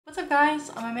What's up guys,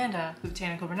 I'm Amanda, the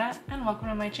Botanical Brunette, and welcome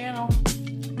to my channel.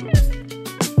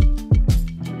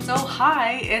 So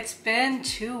hi, it's been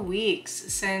 2 weeks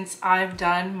since I've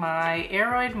done my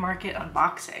Aroid Market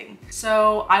unboxing.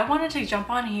 So I wanted to jump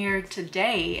on here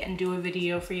today and do a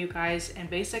video for you guys and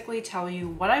basically tell you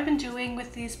what I've been doing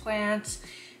with these plants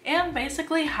and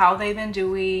basically how they've been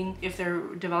doing, if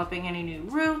they're developing any new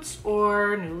roots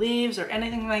or new leaves or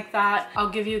anything like that. I'll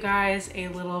give you guys a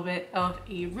little bit of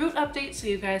a root update so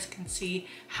you guys can see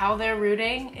how they're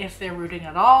rooting, if they're rooting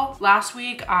at all. Last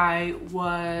week I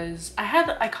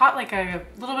caught like a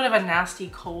little bit of a nasty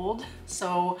cold,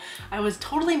 so I was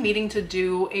totally meaning to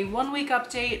do a 1 week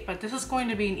update, but this is going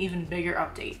to be an even bigger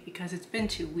update because it's been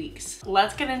 2 weeks.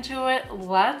 Let's get into it.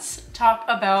 Let's talk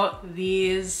about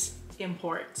these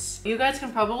imports. You guys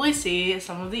can probably see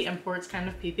some of the imports kind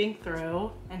of peeping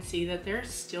through and see that they're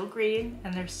still green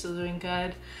and they're still doing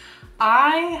good.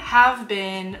 I have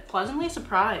been pleasantly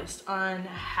surprised on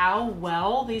how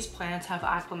well these plants have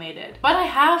acclimated, but I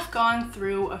have gone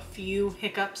through a few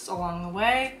hiccups along the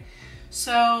way.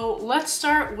 So let's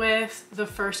start with the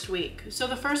first week. So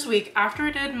the first week after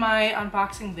I did my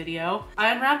unboxing video,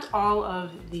 I unwrapped all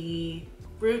of the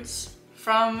roots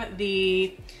from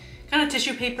the kind of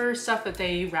tissue paper stuff that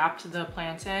they wrapped the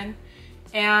plants in.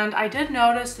 And I did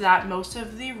notice that most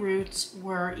of the roots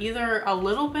were either a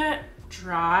little bit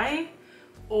dry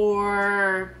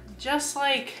or just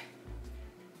like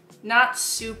not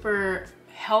super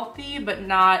healthy, but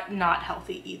not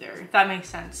healthy either, if that makes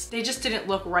sense. They just didn't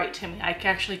look right to me. I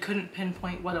actually couldn't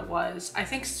pinpoint what it was. I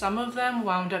think some of them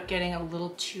wound up getting a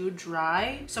little too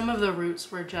dry. Some of the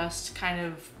roots were just kind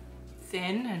of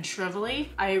thin and shrivelly.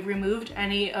 I removed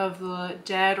any of the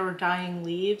dead or dying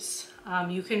leaves.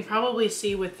 You can probably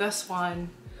see with this one,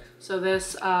 so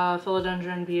this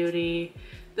Philodendron Beauty,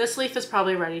 this leaf is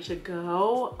probably ready to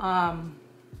go,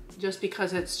 just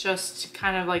because it's just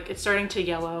kind of like, it's starting to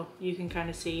yellow. You can kind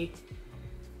of see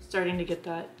starting to get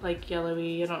that like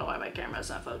yellowy, I don't know why my camera's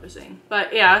not focusing,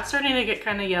 but yeah, it's starting to get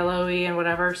kind of yellowy and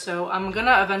whatever. So I'm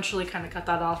gonna eventually kind of cut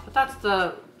that off, but that's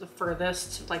the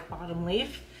furthest like bottom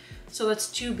leaf. So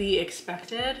that's to be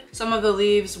expected. Some of the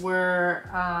leaves were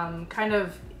kind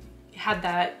of had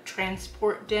that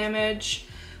transport damage.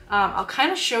 I'll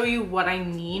kind of show you what I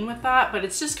mean with that, but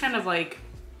it's just kind of like,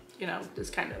 you know, this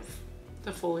kind of,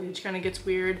 the foliage kind of gets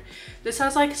weird. This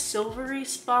has like silvery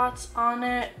spots on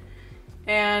it,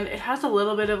 and it has a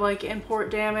little bit of like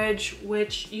import damage,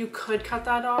 which you could cut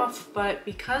that off, but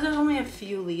because there's only a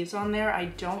few leaves on there, I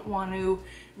don't want to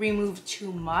remove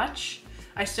too much.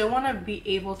 I still want to be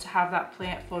able to have that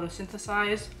plant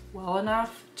photosynthesize well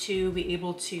enough to be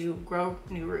able to grow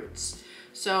new roots.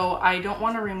 So I don't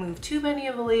want to remove too many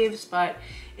of the leaves, but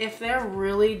if they're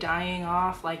really dying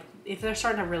off, like if they're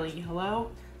starting to really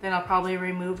yellow, then I'll probably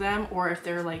remove them, or if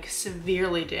they're like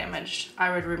severely damaged,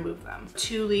 I would remove them.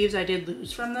 2 leaves I did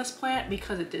lose from this plant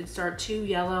because it did start to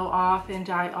yellow off and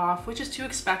die off, which is too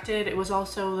expected. It was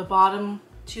also the bottom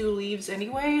 2 leaves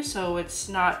anyway, so it's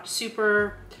not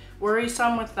super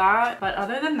worrisome with that. But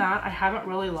other than that, I haven't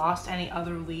really lost any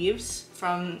other leaves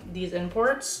from these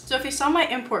imports. So if you saw my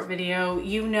import video,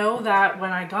 you know that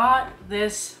when I got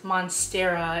this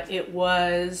Monstera, it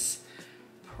was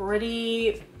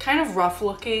pretty kind of rough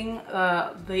looking.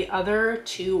 The other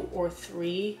 2 or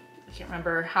 3, I can't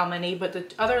remember how many, but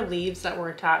the other leaves that were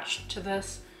attached to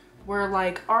this were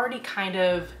like already kind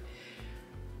of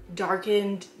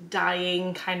darkened,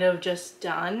 dying, kind of just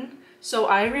done. So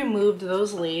I removed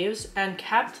those leaves and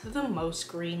kept the most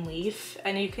green leaf,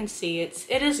 and you can see it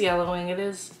is yellowing, it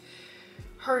is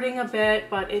hurting a bit,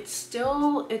 but it's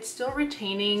still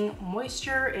retaining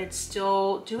moisture, it's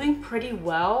still doing pretty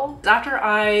well. After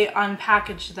I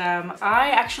unpackaged them,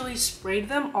 I actually sprayed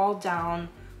them all down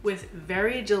with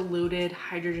very diluted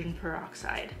hydrogen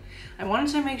peroxide. I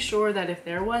wanted to make sure that if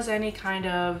there was any kind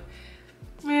of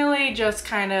really just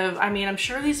kind of, I mean, I'm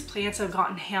sure these plants have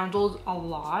gotten handled a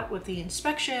lot with the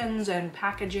inspections and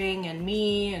packaging and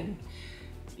me and,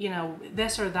 you know,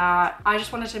 this or that. I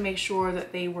just wanted to make sure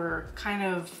that they were kind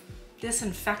of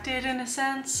disinfected in a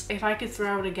sense. If I could throw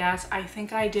out a guess, I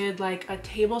think I did like a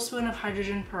tablespoon of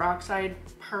hydrogen peroxide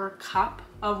per cup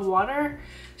of water.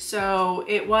 So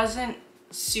it wasn't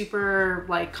super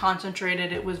like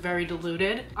concentrated, it was very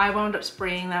diluted. I wound up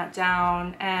spraying that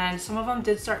down, and some of them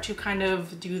did start to kind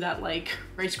of do that like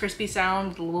Rice Krispie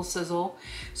sound, the little sizzle.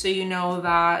 So you know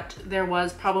that there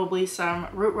was probably some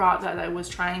root rot that I was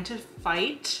trying to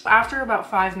fight. After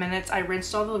about 5 minutes, I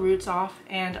rinsed all the roots off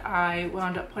and I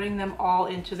wound up putting them all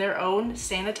into their own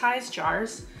sanitized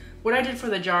jars. What I did for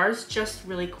the jars, just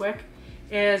really quick,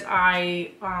 is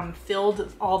I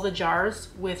filled all the jars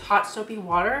with hot soapy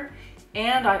water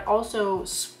And I also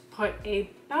put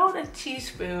about a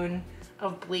teaspoon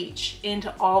of bleach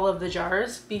into all of the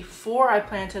jars before I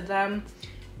planted them.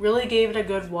 Really gave it a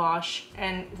good wash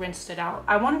and rinsed it out.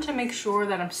 I wanted to make sure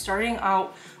that I'm starting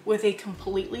out with a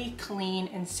completely clean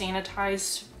and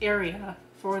sanitized area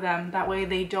for them. That way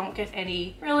they don't get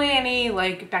any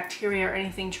like bacteria or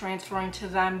anything transferring to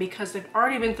them, because they've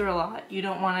already been through a lot. You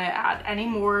don't want to add any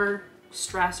more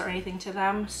stress or anything to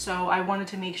them. So I wanted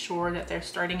to make sure that they're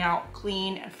starting out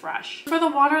clean and fresh. For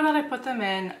the water that I put them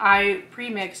in, I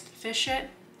pre-mixed Fish It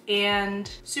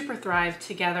and Super Thrive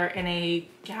together in a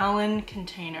gallon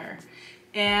container.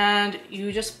 And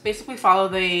you just basically follow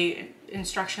the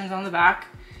instructions on the back.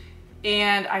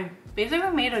 And I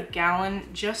basically made a gallon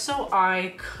just so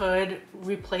I could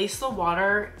replace the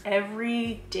water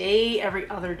every day, every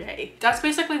other day. That's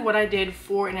basically what I did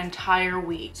for an entire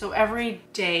week. So every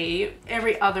day,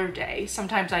 every other day,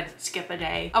 sometimes I'd skip a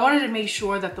day. I wanted to make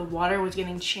sure that the water was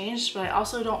getting changed, but I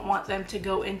also don't want them to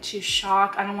go into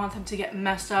shock. I don't want them to get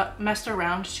messed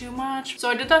around too much. So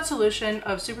I did that solution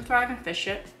of Super Thrive and Fish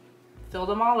It, filled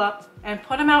them all up, and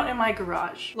put them out in my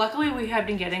garage. Luckily, we have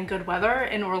been getting good weather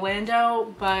in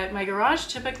Orlando, but my garage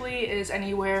typically is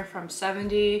anywhere from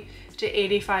 70 to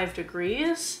 85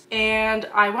 degrees. And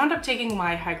I wound up taking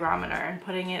my hygrometer and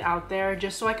putting it out there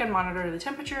just so I could monitor the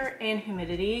temperature and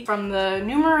humidity. From the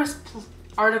numerous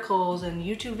articles and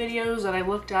YouTube videos that I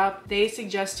looked up, they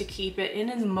suggest to keep it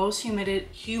in the most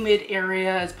humid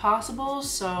area as possible.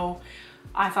 So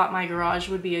I thought my garage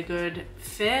would be a good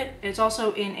fit. It's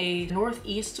also in a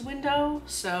northeast window,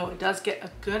 so it does get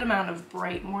a good amount of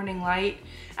bright morning light,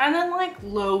 and then like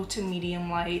low to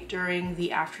medium light during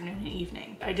the afternoon and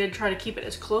evening. I did try to keep it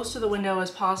as close to the window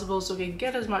as possible so it can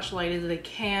get as much light as they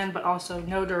can, but also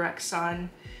no direct sun.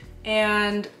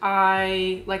 And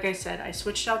like I said, I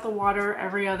switched out the water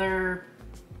every other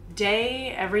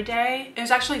day, every day.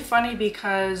 It's actually funny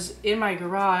because in my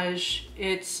garage,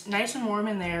 it's nice and warm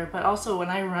in there, but also when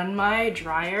I run my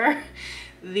dryer,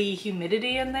 the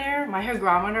humidity in there, my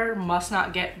hygrometer must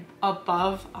not get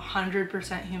above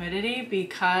 100% humidity,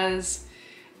 because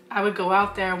I would go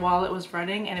out there while it was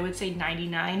running and it would say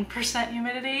 99%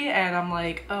 humidity, and I'm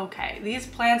like, okay, these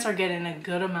plants are getting a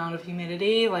good amount of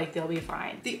humidity, like they'll be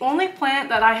fine. The only plant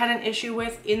that I had an issue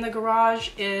with in the garage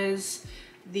is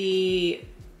the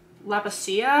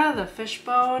Labisia, the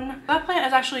fishbone. That plant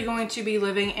is actually going to be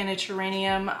living in a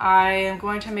terrarium. I am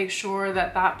going to make sure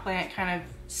that that plant kind of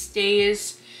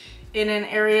stays in an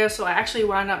area. So I actually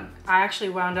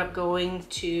wound up going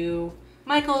to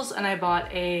Michael's and I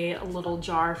bought a little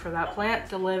jar for that plant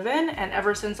to live in. And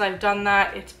ever since I've done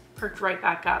that, it's perked right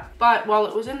back up. But while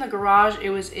it was in the garage, it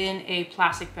was in a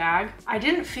plastic bag. I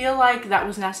didn't feel like that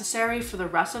was necessary for the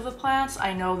rest of the plants.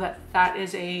 I know that that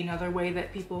is another way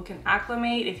that people can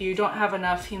acclimate. If you don't have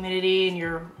enough humidity in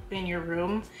your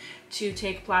room, to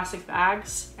take plastic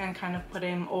bags and kind of put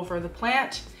them over the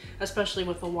plant, especially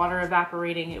with the water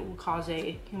evaporating, it will cause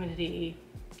a humidity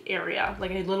area,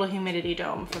 like a little humidity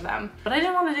dome for them. But I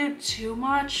didn't want to do too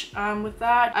much with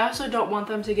that. I also don't want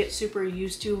them to get super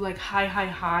used to like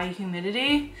high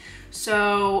humidity.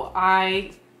 So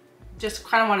I just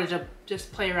kind of wanted to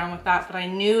just play around with that, but I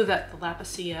knew that the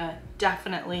Labisia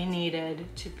definitely needed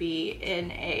to be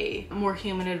in a more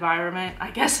humid environment.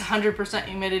 I guess 100%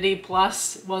 humidity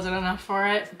plus wasn't enough for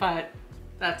it, but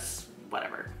that's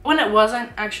whatever. When it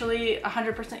wasn't actually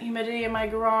 100% humidity in my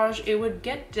garage, it would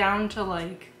get down to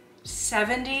like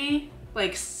 70,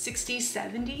 like 60,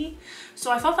 70.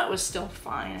 So I thought that was still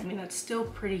fine. I mean, it's still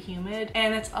pretty humid,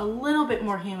 and it's a little bit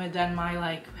more humid than my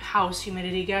like house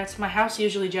humidity gets. My house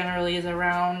usually generally is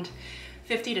around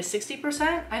 50 to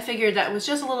 60%. I figured that was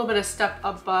just a little bit of step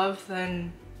above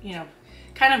than, you know,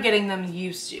 kind of getting them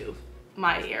used to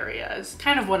my area is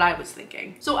kind of what I was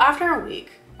thinking. So after a week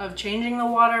of changing the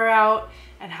water out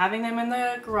and having them in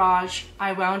the garage,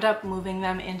 I wound up moving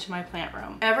them into my plant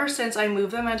room. Ever since I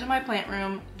moved them into my plant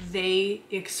room, they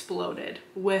exploded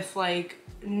with like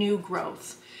new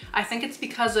growth. I think it's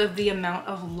because of the amount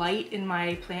of light in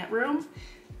my plant room,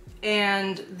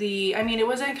 and I mean, it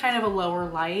was in kind of a lower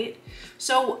light.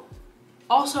 So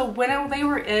also when they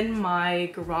were in my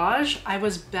garage, I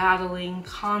was battling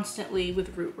constantly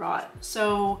with root rot.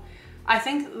 So I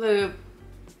think the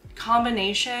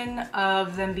combination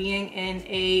of them being in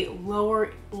a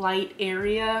lower light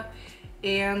area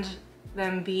and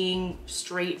them being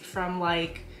straight from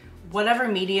like whatever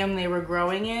medium they were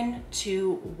growing in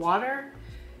to water,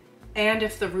 and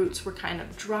if the roots were kind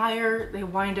of drier, they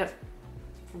wind up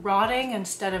rotting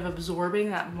instead of absorbing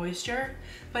that moisture.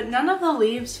 But none of the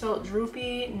leaves felt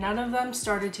droopy. None of them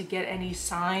started to get any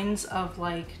signs of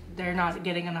like they're not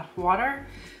getting enough water.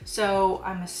 So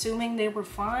I'm assuming they were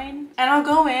fine. And I'll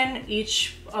go in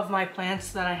each of my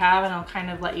plants that I have and I'll kind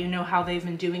of let you know how they've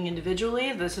been doing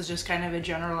individually. This is just kind of a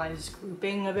generalized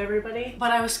grouping of everybody.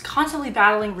 But I was constantly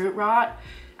battling root rot.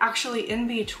 Actually, in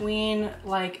between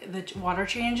like the water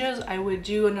changes, I would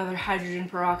do another hydrogen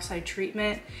peroxide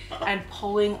treatment and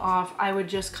pulling off, I would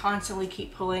just constantly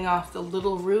keep pulling off the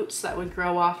little roots that would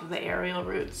grow off of the aerial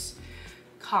roots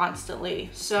constantly.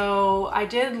 So I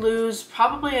did lose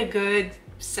probably a good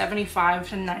 75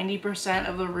 to 90%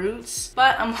 of the roots,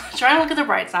 but I'm trying to look at the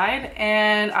bright side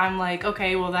and I'm like,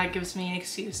 okay, well that gives me an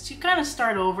excuse to kind of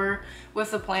start over with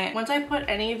the plant. Once I put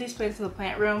any of these plants in the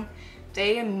plant room,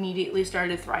 they immediately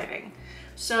started thriving.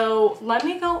 So let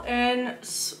me go in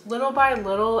little by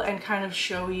little and kind of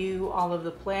show you all of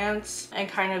the plants and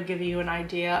kind of give you an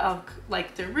idea of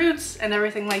like the roots and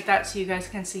everything like that so you guys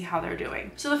can see how they're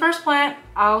doing. So the first plant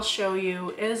I'll show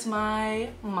you is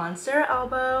my Monstera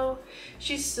Albo.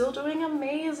 She's still doing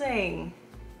amazing.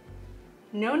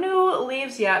 No new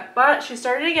leaves yet, but she's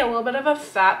starting to get a little bit of a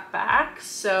fat back,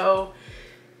 so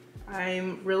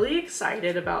I'm really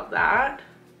excited about that.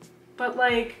 But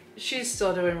like, she's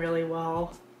still doing really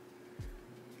well.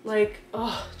 Like,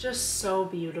 oh, just so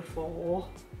beautiful.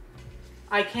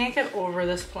 I can't get over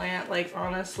this plant, like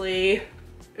honestly.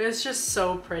 It's just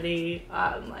so pretty.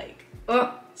 I'm like,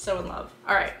 oh, so in love.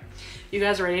 All right, you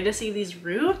guys ready to see these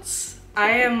roots? I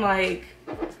am like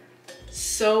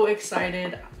so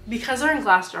excited. Because they're in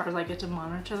glass jars, I get to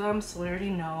monitor them, so I already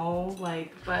know,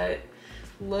 like, but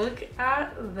look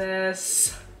at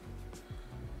this.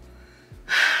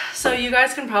 So you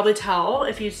guys can probably tell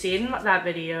if you've seen that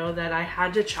video that I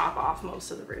had to chop off most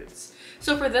of the roots.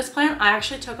 So for this plant, I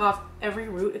actually took off every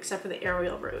root except for the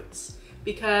aerial roots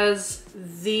because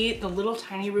the little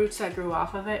tiny roots that grew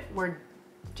off of it were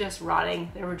just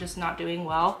rotting. They were just not doing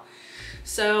well.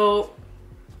 So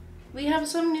we have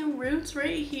some new roots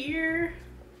right here.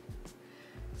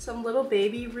 Some little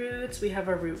baby roots. We have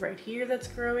a root right here that's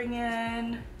growing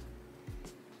in.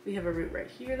 We have a root right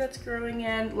here that's growing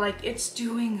in. Like, it's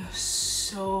doing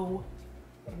so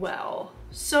well.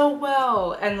 So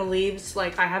well. And the leaves,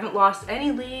 like, I haven't lost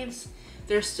any leaves.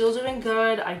 They're still doing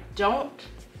good. I don't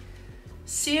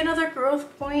see another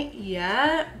growth point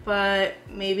yet, but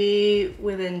maybe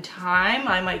within time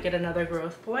I might get another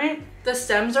growth point. The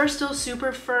stems are still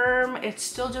super firm. It's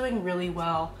still doing really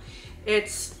well.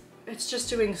 It's just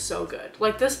doing so good.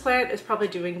 Like, this plant is probably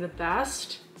doing the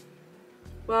best.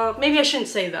 Well, maybe I shouldn't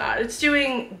say that. It's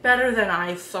doing better than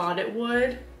I thought it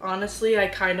would. Honestly, I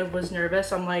kind of was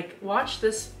nervous. I'm like, watch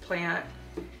this plant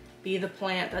be the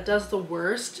plant that does the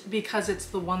worst because it's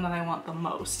the one that I want the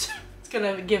most. It's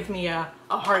gonna give me a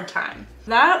hard time.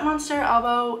 That Monstera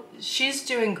Albo, she's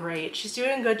doing great. She's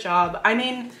doing a good job. I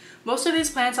mean, most of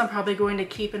these plants I'm probably going to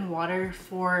keep in water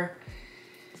for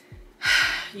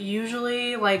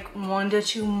usually like 1 to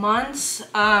 2 months.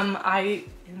 I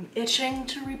am itching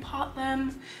to repot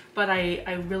them, but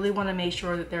I really want to make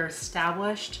sure that they're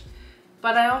established.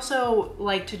 But I also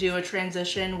like to do a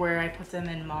transition where I put them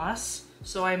in moss.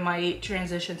 So I might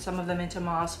transition some of them into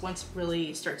moss once it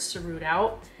really starts to root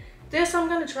out. This I'm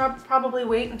going to probably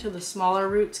wait until the smaller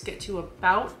roots get to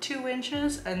about 2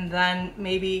 inches and then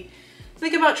maybe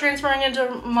think about transferring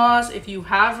into moss. If you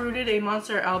have rooted a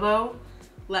Monstera Albo,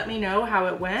 let me know how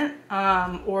it went,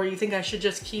 or you think I should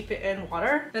just keep it in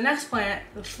water. The next plant,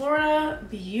 the Florida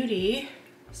Beauty.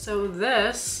 So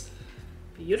this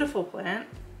beautiful plant,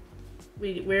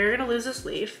 we're gonna lose this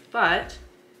leaf, and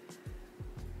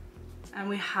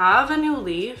we have a new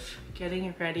leaf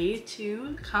getting ready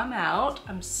to come out.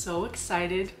 I'm so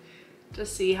excited to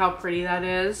see how pretty that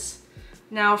is.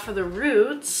 Now for the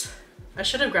roots, I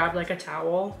should have grabbed like a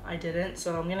towel. I didn't,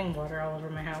 so I'm getting water all over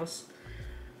my house.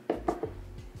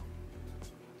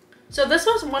 So this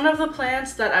was one of the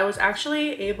plants that I was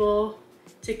actually able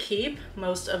to keep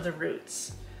most of the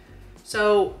roots.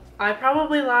 So I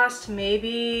probably lost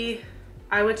maybe,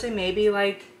 I would say maybe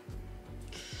like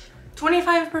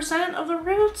 25% of the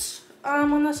roots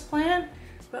on this plant,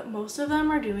 but most of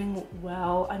them are doing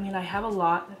well. I mean, I have a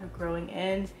lot that are growing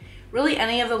in. Really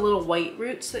any of the little white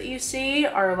roots that you see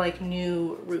are like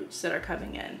new roots that are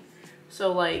coming in.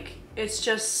 So like, it's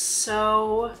just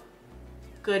so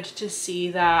good to see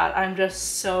that. I'm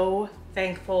just so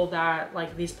thankful that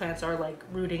like these plants are like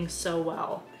rooting so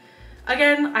well.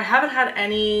 Again, I haven't had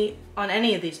any on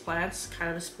any of these plants,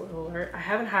 kind of a spoiler alert. I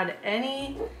haven't had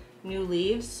any new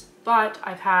leaves, but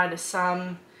I've had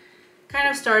some kind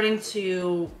of starting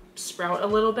to sprout a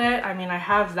little bit. I mean, I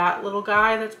have that little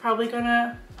guy that's probably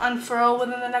gonna unfurl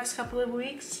within the next couple of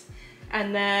weeks.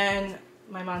 And then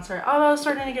my Monstera Albo is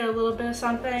starting to get a little bit of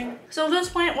something. So this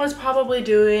plant was probably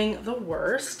doing the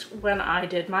worst when I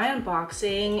did my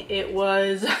unboxing. It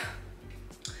wasn't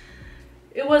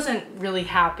really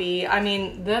happy. I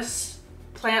mean, this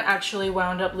plant actually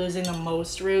wound up losing the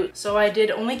most roots. So I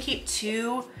did only keep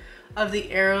 2 of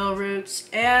the aerial roots,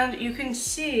 and you can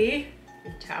see,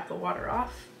 tap the water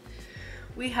off,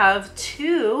 we have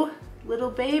 2 little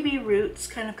baby roots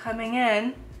kind of coming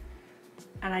in.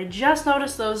 And I just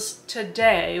noticed those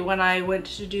today when I went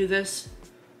to do this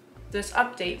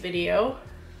update video.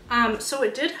 So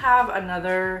it did have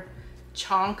another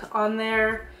chunk on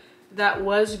there that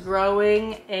was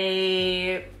growing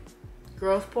a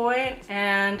growth point,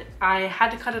 and I had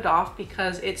to cut it off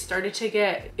because it started to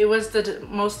get, it was the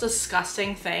most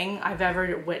disgusting thing I've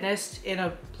ever witnessed in a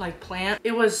plant.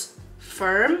 It was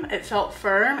firm, it felt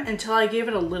firm until I gave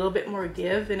it a little bit more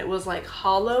give, and it was like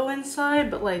hollow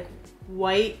inside, but like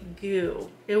white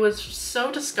goo. It was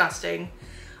so disgusting.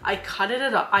 I cut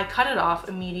it off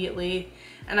immediately,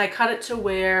 and I cut it to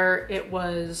where it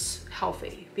was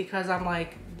healthy because I'm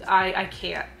like, I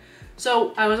can't.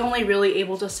 So I was only really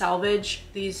able to salvage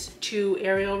these 2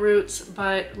 aerial roots,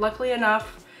 but luckily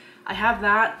enough, I have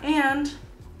that, and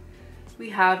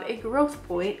we have a growth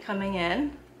point coming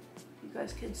in. You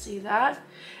guys can see that.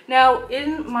 Now,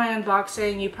 in my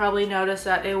unboxing, you probably noticed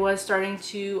that it was starting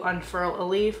to unfurl a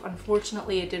leaf.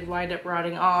 Unfortunately, it did wind up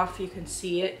rotting off. You can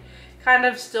see it kind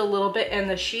of still a little bit in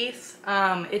the sheath.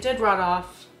 It did rot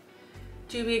off,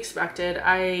 to be expected.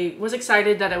 I was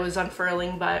excited that it was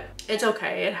unfurling, but it's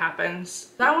okay, it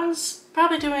happens. That one's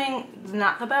probably doing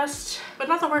not the best, but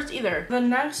not the worst either. The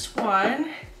next one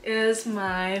is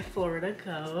my Florida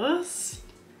Ghost.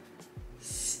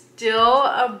 Still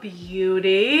a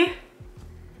beauty,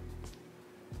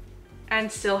 and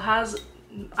still has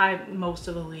most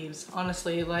of the leaves,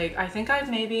 honestly. Like, I think I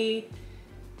maybe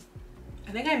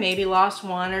lost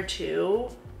 1 or 2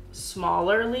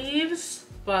 smaller leaves,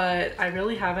 but I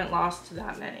really haven't lost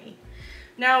that many.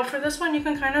 Now for this one, you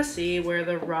can kind of see where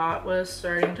the rot was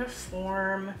starting to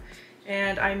form,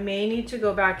 and I may need to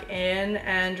go back in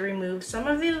and remove some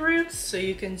of these roots so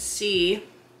you can see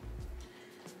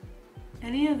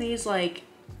any of these like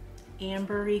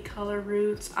ambery color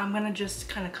roots. I'm gonna just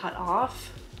kind of cut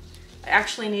off. I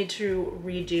actually need to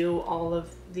redo all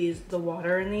of these, the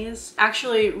water in these.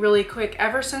 Actually, really quick,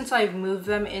 ever since I've moved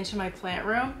them into my plant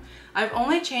room, I've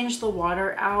only changed the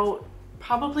water out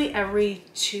probably every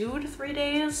 2 to 3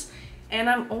 days, and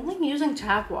I'm only using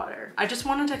tap water. I just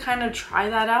wanted to kind of try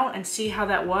that out and see how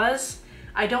that was.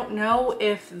 I don't know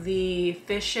if the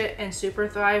fish shit and Super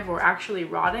Thrive were actually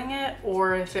rotting it,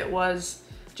 or if it was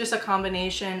just a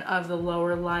combination of the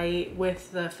lower light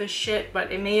with the fish shit,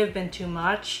 but it may have been too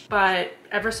much. But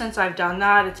ever since I've done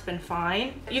that, it's been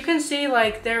fine. You can see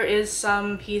like there is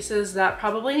some pieces that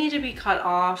probably need to be cut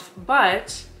off,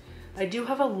 but I do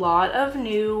have a lot of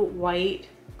new white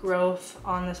growth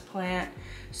on this plant.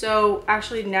 So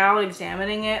actually now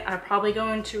examining it, I'm probably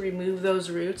going to remove those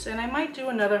roots, and I might do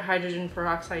another hydrogen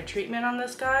peroxide treatment on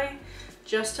this guy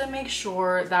just to make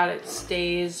sure that it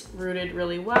stays rooted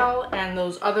really well and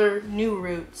those other new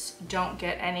roots don't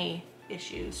get any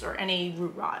issues or any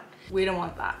root rot. We don't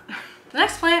want that. The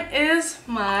next plant is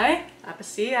my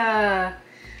Labisia.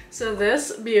 So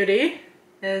this beauty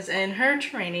is in her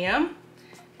terrarium,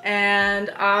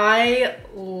 and I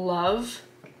love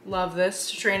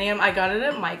this terrarium. I got it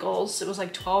at Michael's. It was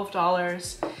like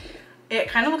 $12. It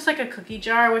kind of looks like a cookie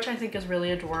jar, which I think is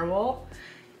really adorable.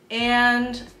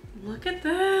 And look at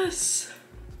this.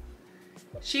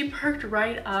 She perked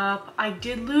right up. I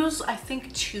did lose, I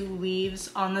think, 2 leaves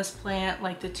on this plant,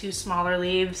 like the 2 smaller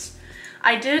leaves.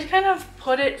 I did kind of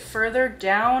put it further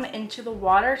down into the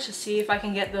water to see if I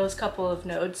can get those couple of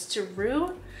nodes to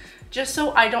root, just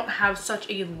so I don't have such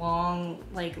a long,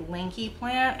 like, lanky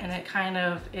plant, and it kind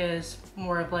of is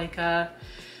more of like a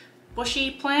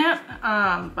bushy plant.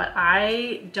 But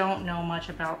I don't know much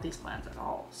about these plants at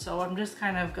all, so I'm just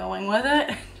kind of going with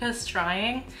it, just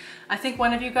trying. I think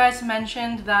one of you guys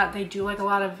mentioned that they do like a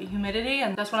lot of humidity,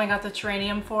 and that's when I got the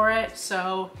terrarium for it.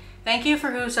 So thank you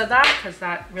for who said that, because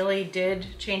that really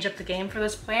did change up the game for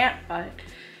this plant. But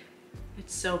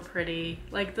it's so pretty.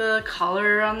 Like the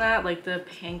color on that, like the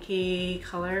pinky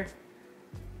color,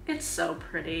 it's so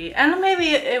pretty. And maybe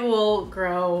it will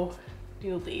grow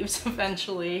new leaves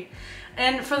eventually.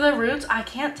 And for the roots, I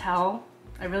can't tell.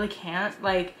 I really can't.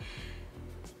 Like,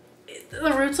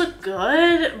 the roots look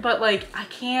good, but like I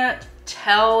can't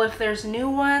tell if there's new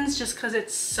ones just because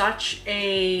it's such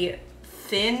a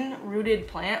thin rooted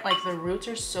plant. Like the roots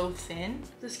are so thin.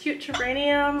 This cute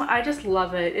geranium, I just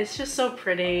love it. It's just so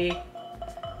pretty.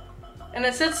 And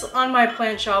it sits on my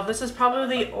plant shelf. This is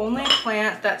probably the only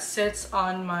plant that sits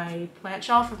on my plant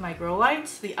shelf with my grow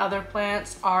lights. The other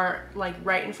plants are like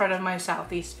right in front of my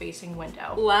southeast facing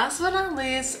window. Last but not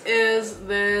least is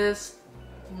this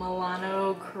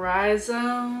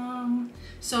Melanochrysum.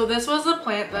 So this was a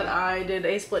plant that I did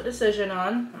a split decision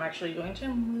on. I'm actually going to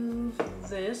move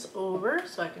this over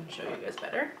so I can show you guys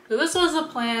better. So this was a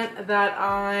plant that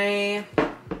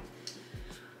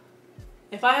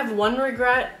if I have one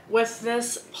regret with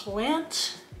this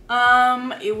plant,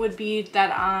 it would be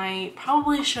that I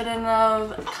probably shouldn't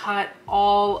have cut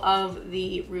all of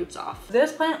the roots off.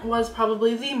 This plant was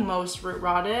probably the most root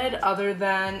rotted other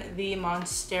than the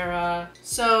Monstera.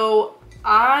 So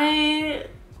I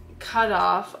cut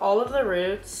off all of the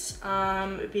roots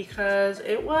because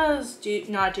it was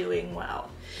not doing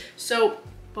well. So,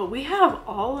 but we have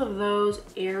all of those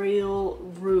aerial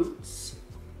roots.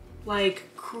 Like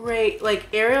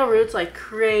aerial roots like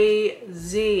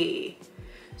crazy.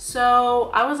 So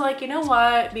I was like, you know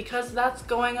what, because that's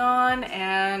going on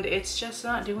and it's just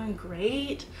not doing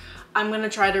great, I'm gonna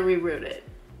try to reroot it.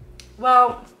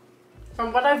 Well,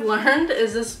 from what I've learned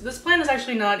is this plant is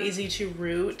actually not easy to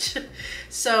root.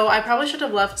 So I probably should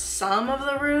have left some of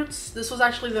the roots. This was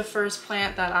actually the first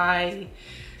plant that I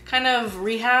kind of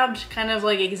rehabbed, kind of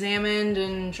like examined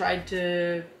and tried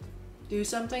to do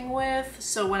something with.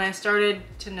 So when I started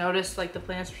to notice like the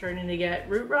plants were starting to get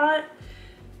root rot,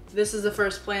 this is the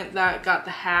first plant that got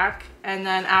the hack. And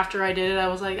then after I did it, I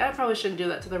was like, I probably shouldn't do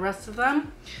that to the rest of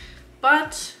them.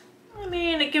 But I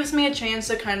mean, it gives me a chance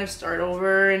to kind of start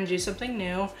over and do something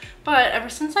new. But ever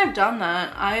since I've done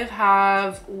that, I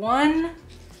have 1,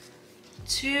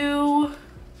 2,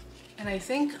 and I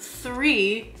think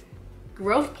 3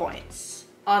 growth points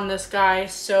on this guy.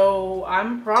 So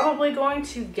I'm probably going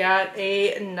to get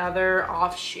another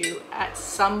offshoot at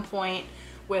some point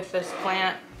with this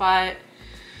plant, but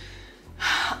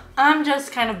I'm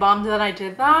just kind of bummed that I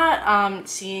did that,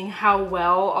 seeing how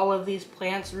well all of these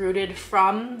plants rooted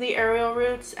from the aerial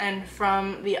roots and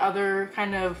from the other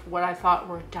kind of what I thought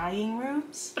were dying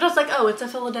roots. But I was like, oh, it's a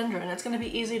philodendron, it's gonna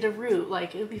be easy to root,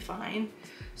 like it'll be fine.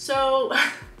 So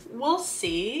we'll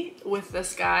see with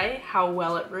this guy how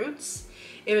well it roots.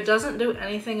 If it doesn't do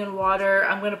anything in water,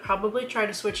 I'm gonna probably try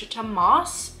to switch it to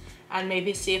moss and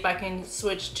maybe see if I can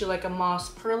switch to like a moss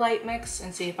perlite mix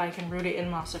and see if I can root it in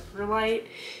moss or perlite.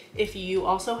 If you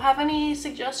also have any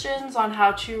suggestions on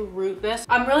how to root this,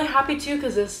 I'm really happy too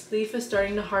because this leaf is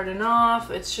starting to harden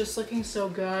off. It's just looking so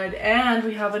good. And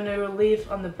we have a new leaf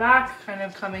on the back kind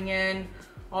of coming in,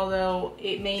 although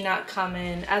it may not come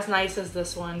in as nice as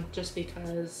this one just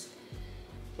because,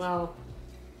 well,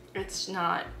 it's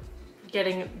not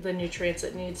getting the nutrients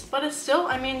it needs. But it's still,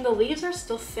 I mean, the leaves are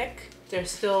still thick. They're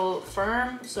still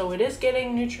firm, so it is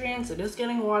getting nutrients, it is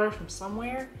getting water from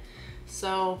somewhere.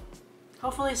 So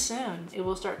hopefully soon it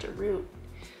will start to root.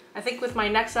 I think with my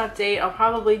next update, I'll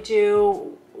probably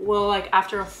do, well, like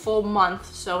after a full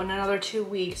month, so in another 2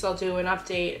 weeks, I'll do an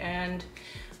update and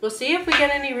we'll see if we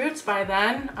get any roots by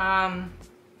then.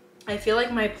 I feel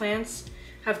like my plants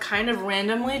have kind of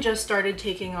randomly just started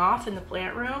taking off in the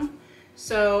plant room.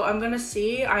 So I'm gonna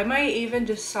see, I might even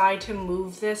decide to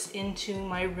move this into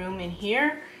my room in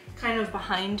here, kind of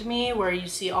behind me where you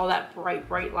see all that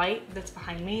bright light that's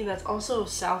behind me. That's also a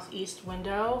southeast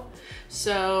window,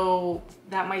 so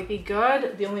that might be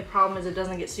good. The only problem is it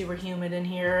doesn't get super humid in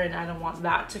here and I don't want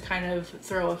that to kind of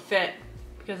throw a fit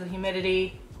because of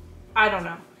humidity. I don't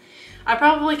know. I'll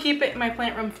probably keep it in my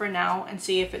plant room for now and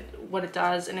see if what it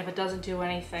does, and if it doesn't do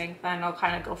anything, then I'll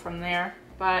kind of go from there.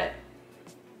 But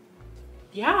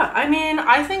yeah, I mean,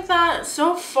 I think that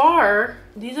so far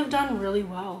these have done really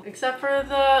well, except for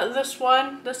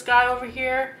this guy over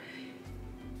here.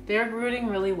 They're rooting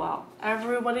really well.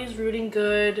 Everybody's rooting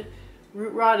good.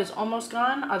 Root rot is almost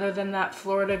gone, other than that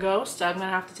Florida ghost. I'm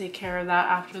gonna have to take care of that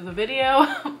after the video.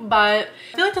 But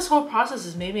I feel like this whole process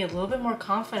has made me a little bit more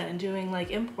confident in doing like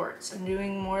imports and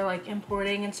doing more like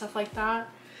importing and stuff like that.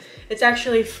 It's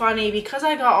actually funny because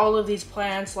I got all of these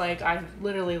plants, like I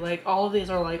literally, like all of these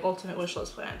are like ultimate wish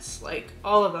list plants, like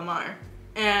all of them are.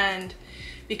 And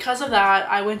because of that,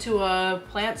 I went to a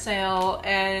plant sale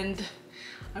and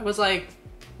I was like,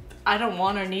 I don't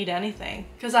want or need anything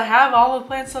because I have all the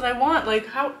plants that I want. Like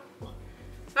how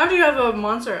do you have a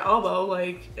Monstera Albo,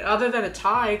 like other than a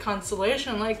Thai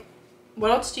constellation, like what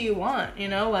else do you want, you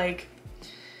know? Like,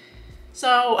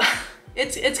 so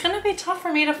it's gonna be tough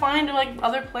for me to find like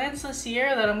other plants this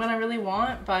year that I'm gonna really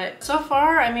want. But so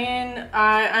far, I mean,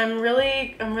 I'm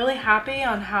really happy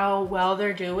on how well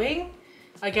they're doing.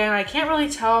 Again, I can't really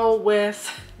tell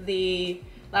with the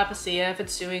Labisia if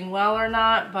it's doing well or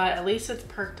not, but at least it's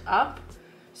perked up.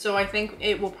 So I think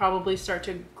it will probably start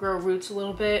to grow roots a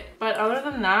little bit. But other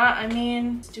than that, I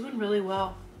mean, it's doing really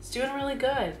well. It's doing really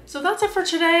good. So that's it for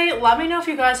today. Let me know if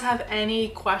you guys have any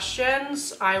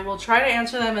questions. I will try to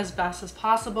answer them as best as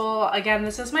possible. Again,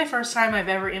 this is my first time I've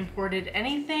ever imported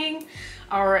anything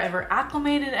or ever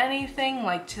acclimated anything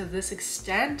like to this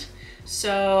extent.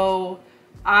 So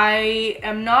I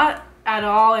am not at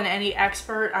all an any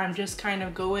expert. I'm just kind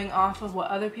of going off of what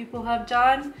other people have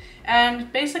done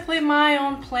and basically my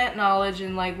own plant knowledge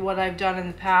and like what I've done in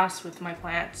the past with my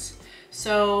plants.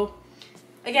 So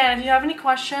again, if you have any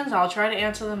questions, I'll try to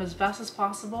answer them as best as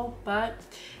possible, but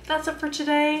that's it for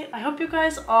today. I hope you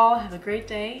guys all have a great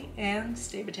day and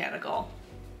stay botanical.